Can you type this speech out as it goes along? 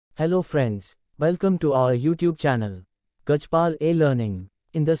Hello friends, welcome to our YouTube channel, Gajpal A Learning.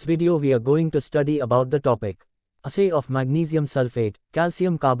 In this video we are going to study about the topic, assay of magnesium sulphate,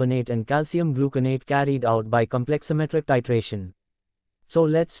 calcium carbonate and calcium gluconate carried out by complexometric titration. So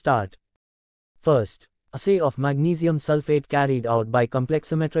let's start. First, assay of magnesium sulphate carried out by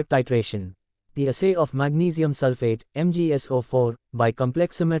complexometric titration. The assay of magnesium sulphate, MgSO4, by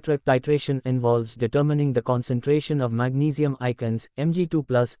complexometric titration involves determining the concentration of magnesium ions,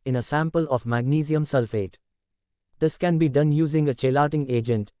 Mg2+, in a sample of magnesium sulphate. This can be done using a chelating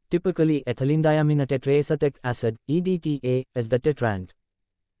agent, typically ethylenediaminotetraacetic acid, EDTA, as the titrant.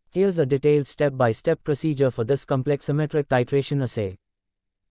 Here's a detailed step-by-step procedure for this complexometric titration assay.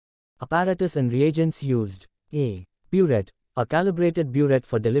 Apparatus and reagents used. A. Burette, a calibrated burette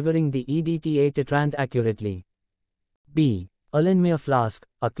for delivering the EDTA titrant accurately. B. Erlenmeyer flask,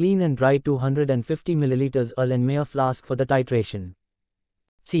 a clean and dry 250 ml Erlenmeyer flask for the titration.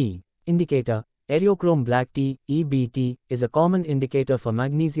 C. Indicator. Aerochrome black tea, EBT, is a common indicator for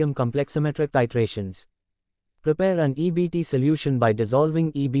magnesium complexometric titrations. Prepare an EBT solution by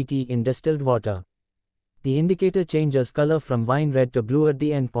dissolving EBT in distilled water. The indicator changes color from wine red to blue at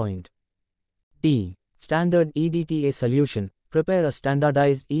the endpoint. D. Standard EDTA solution. Prepare a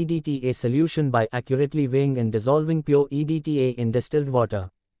standardized EDTA solution by accurately weighing and dissolving pure EDTA in distilled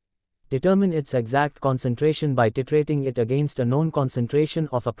water. Determine its exact concentration by titrating it against a known concentration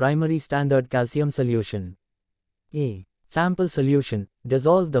of a primary standard calcium solution. A. Sample solution.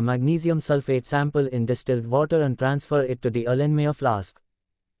 Dissolve the magnesium sulphate sample in distilled water and transfer it to the Erlenmeyer flask.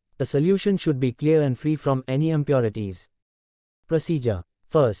 The solution should be clear and free from any impurities. Procedure.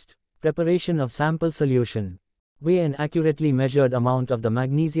 First, preparation of sample solution. Weigh an accurately measured amount of the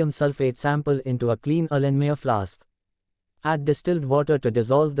magnesium sulphate sample into a clean Erlenmeyer flask. Add distilled water to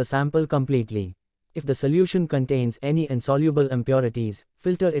dissolve the sample completely. If the solution contains any insoluble impurities,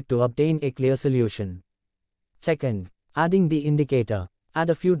 filter it to obtain a clear solution. Second, adding the indicator. Add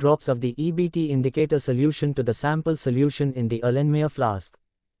a few drops of the EBT indicator solution to the sample solution in the Erlenmeyer flask.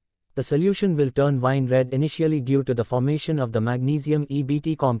 The solution will turn wine red initially due to the formation of the magnesium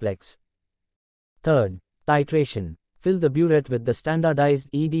EBT complex. Third, titration. Fill the burette with the standardized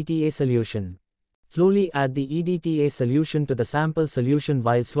EDTA solution. Slowly add the EDTA solution to the sample solution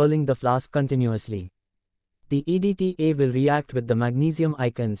while swirling the flask continuously. The EDTA will react with the magnesium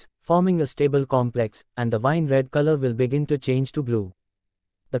ions, forming a stable complex, and the wine red color will begin to change to blue.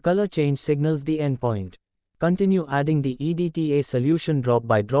 The color change signals the endpoint. Continue adding the EDTA solution drop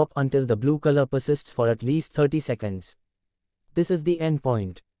by drop until the blue color persists for at least 30 seconds. This is the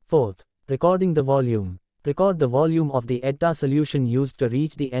endpoint. Fourth, recording the volume. Record the volume of the EDTA solution used to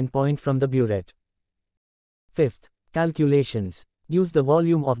reach the endpoint from the burette. Fifth, calculations. Use the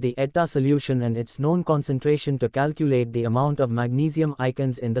volume of the EDTA solution and its known concentration to calculate the amount of magnesium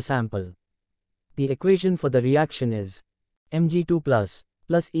ions in the sample. The equation for the reaction is Mg2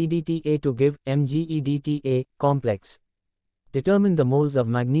 plus EDTA to give MgEDTA complex. Determine the moles of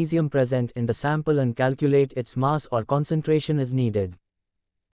magnesium present in the sample and calculate its mass or concentration as needed.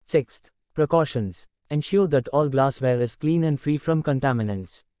 Sixth, precautions. Ensure that all glassware is clean and free from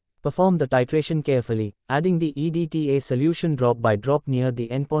contaminants. Perform the titration carefully, adding the EDTA solution drop by drop near the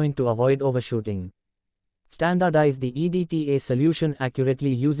endpoint to avoid overshooting. Standardize the EDTA solution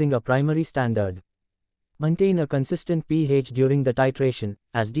accurately using a primary standard. Maintain a consistent pH during the titration,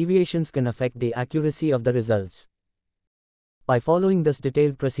 as deviations can affect the accuracy of the results. By following this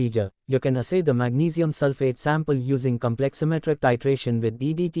detailed procedure, you can assay the magnesium sulphate sample using complexometric titration with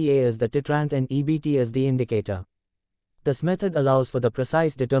EDTA as the titrant and EBT as the indicator. This method allows for the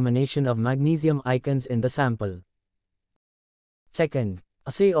precise determination of magnesium ions in the sample. Second,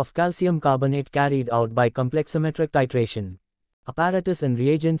 assay of calcium carbonate carried out by complexometric titration. Apparatus and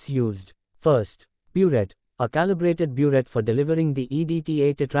reagents used. First, burette, a calibrated burette for delivering the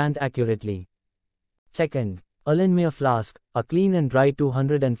EDTA titrant accurately. Second, Erlenmeyer flask, a clean and dry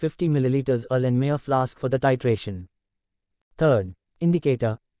 250 ml Erlenmeyer flask for the titration. Third,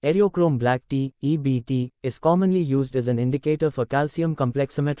 indicator. Aerochrome black tea, EBT, is commonly used as an indicator for calcium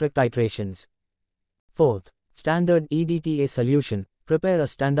complexometric titrations. Fourth, standard EDTA solution. Prepare a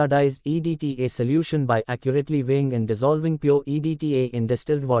standardized EDTA solution by accurately weighing and dissolving pure EDTA in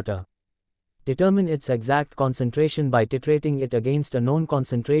distilled water. Determine its exact concentration by titrating it against a known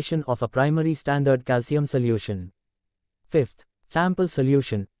concentration of a primary standard calcium solution. Fifth, sample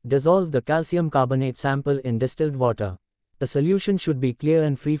solution. Dissolve the calcium carbonate sample in distilled water. The solution should be clear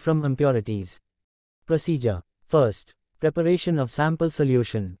and free from impurities. Procedure. First, preparation of sample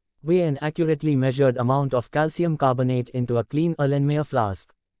solution. Weigh an accurately measured amount of calcium carbonate into a clean Erlenmeyer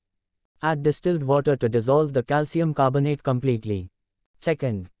flask. Add distilled water to dissolve the calcium carbonate completely.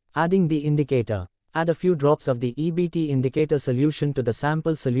 Second, Adding the indicator. Add a few drops of the EBT indicator solution to the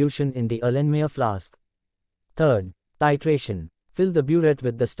sample solution in the Erlenmeyer flask. Third, titration. Fill the burette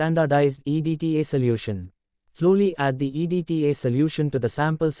with the standardized EDTA solution. Slowly add the EDTA solution to the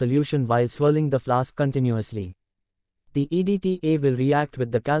sample solution while swirling the flask continuously. The EDTA will react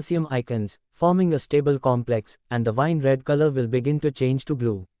with the calcium ions, forming a stable complex, and the wine red color will begin to change to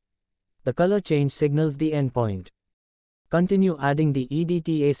blue. The color change signals the endpoint. Continue adding the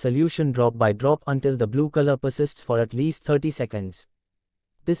EDTA solution drop by drop until the blue color persists for at least 30 seconds.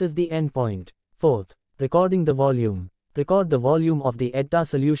 This is the endpoint. Fourth, recording the volume. Record the volume of the EDTA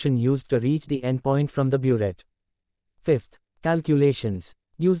solution used to reach the endpoint from the burette. Fifth, calculations.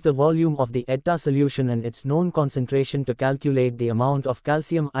 Use the volume of the EDTA solution and its known concentration to calculate the amount of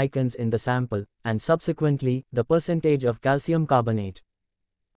calcium ions in the sample, and subsequently, the percentage of calcium carbonate.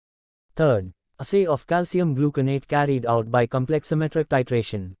 Third, assay of calcium gluconate carried out by complexometric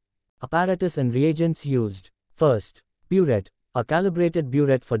titration. Apparatus and reagents used. First, burette, a calibrated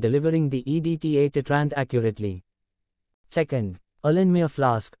burette for delivering the EDTA titrant accurately. Second, Erlenmeyer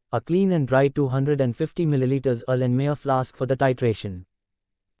flask, a clean and dry 250 ml Erlenmeyer flask for the titration.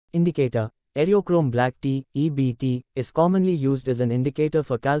 Indicator, aerochrome black tea, EBT, is commonly used as an indicator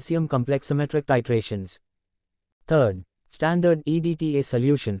for calcium complexometric titrations. Third, standard EDTA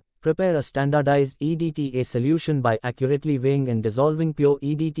solution. Prepare a standardized EDTA solution by accurately weighing and dissolving pure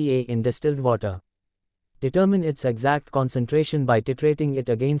EDTA in distilled water. Determine its exact concentration by titrating it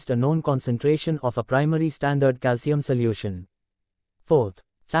against a known concentration of a primary standard calcium solution. Fourth,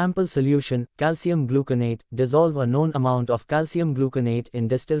 sample solution, calcium gluconate. Dissolve a known amount of calcium gluconate in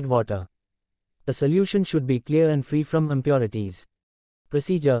distilled water. The solution should be clear and free from impurities.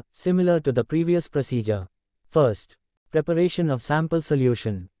 Procedure, similar to the previous procedure. First, preparation of sample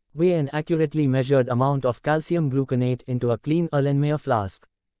solution. Weigh an accurately measured amount of calcium gluconate into a clean Erlenmeyer flask.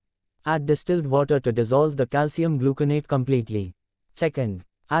 Add distilled water to dissolve the calcium gluconate completely. Second,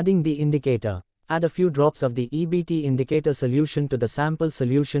 adding the indicator. Add a few drops of the EBT indicator solution to the sample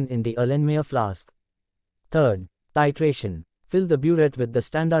solution in the Erlenmeyer flask. Third, titration. Fill the burette with the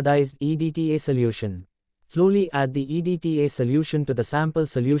standardized EDTA solution. Slowly add the EDTA solution to the sample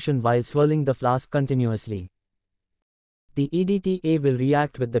solution while swirling the flask continuously. The EDTA will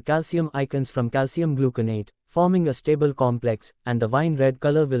react with the calcium ions from calcium gluconate, forming a stable complex, and the wine red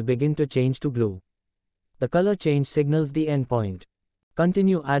color will begin to change to blue. The color change signals the endpoint.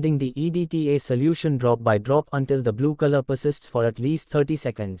 Continue adding the EDTA solution drop by drop until the blue color persists for at least 30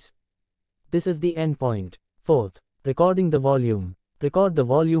 seconds. This is the endpoint. Fourth, recording the volume. Record the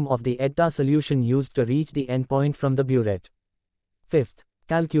volume of the EDTA solution used to reach the endpoint from the burette. Fifth,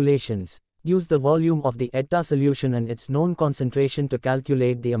 calculations. Use the volume of the EDTA solution and its known concentration to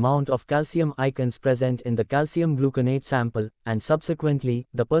calculate the amount of calcium ions present in the calcium gluconate sample, and subsequently,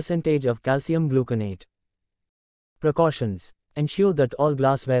 the percentage of calcium gluconate. Precautions. Ensure that all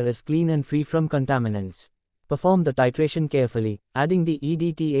glassware is clean and free from contaminants. Perform the titration carefully, adding the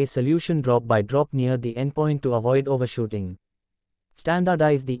EDTA solution drop by drop near the endpoint to avoid overshooting.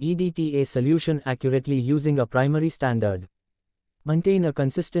 Standardize the EDTA solution accurately using a primary standard. Maintain a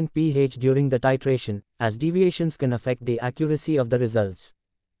consistent pH during the titration, as deviations can affect the accuracy of the results.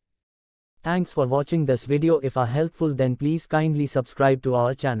 Thanks for watching this video. If are helpful, then please kindly subscribe to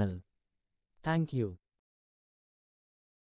our channel. Thank you.